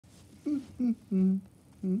Oh,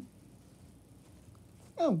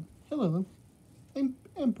 hello. I'm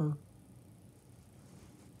Emperor,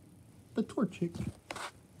 the Torchic.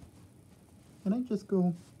 And I just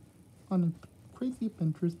go on crazy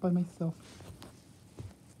adventures by myself.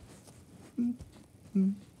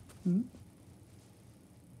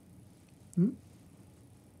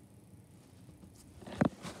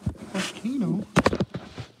 Volcano?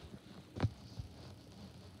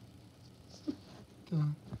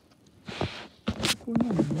 What's going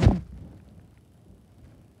on here?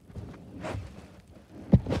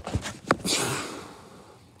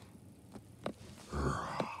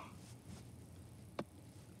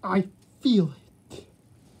 I feel it.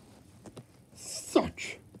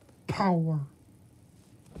 Such power.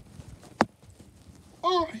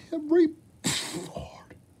 I am reborn.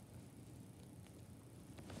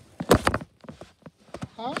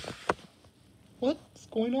 Huh? What's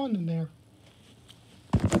going on in there?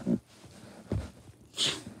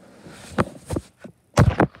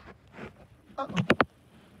 Uh-oh.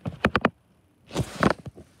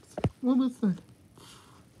 What was that?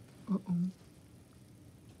 Uh-oh.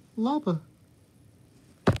 Lava.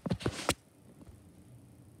 That's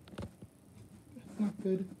not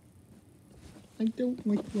good. I don't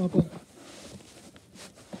like lava.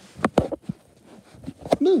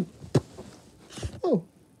 No. Oh.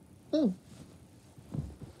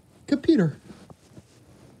 Computer.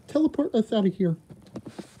 Teleport us out of here.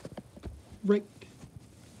 Right.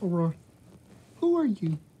 Aurora. Who are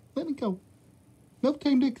you? Let me go. No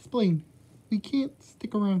time to explain. We can't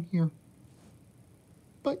stick around here.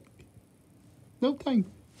 But, no time.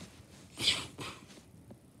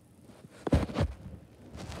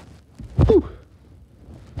 Whew.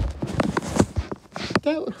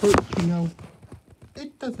 That hurt, you know.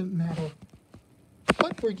 It doesn't matter.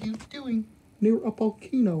 What were you doing near a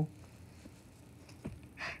volcano?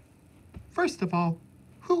 First of all,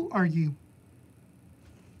 who are you?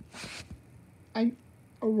 I'm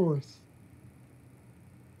Aurora.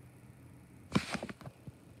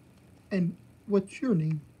 And what's your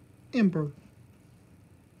name? Ember.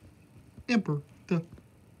 Ember, the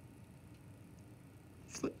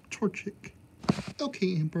Torchic.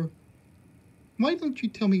 Okay, Ember. Why don't you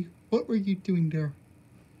tell me what were you doing there?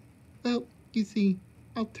 Well, you see,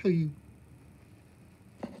 I'll tell you.